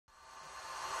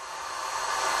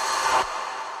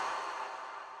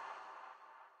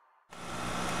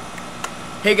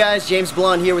Hey guys, James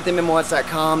Blonde here with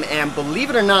MMOHuts.com, and believe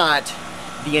it or not,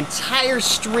 the entire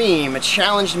stream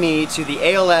challenged me to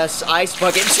the ALS ice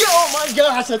bucket. Oh my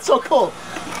gosh, that's so cool!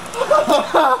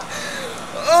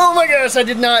 Oh my gosh, I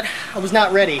was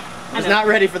not ready. I was not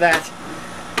ready for that.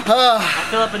 I'll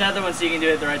fill up another one so you can do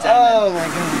it at the right time. Oh my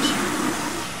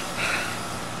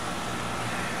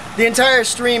gosh. The entire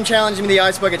stream challenged me the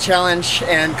ice bucket challenge,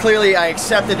 and clearly I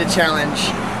accepted the challenge.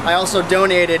 I also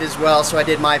donated as well, so I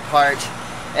did my part.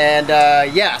 And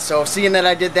yeah, so seeing that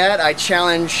I did that, I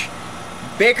challenge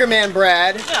Bakerman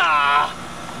Brad,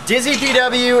 Dizzy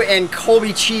PW, and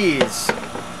Colby Cheese.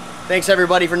 Thanks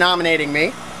everybody for nominating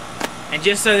me. And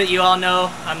just so that you all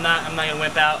know, I'm not gonna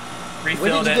wimp out. Refilled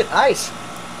When did you get ice?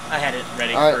 I had it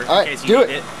ready in case you need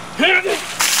it. Do it.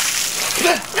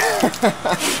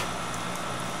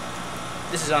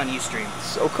 This is on Ustream.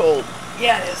 So cold.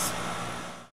 Yeah, it is.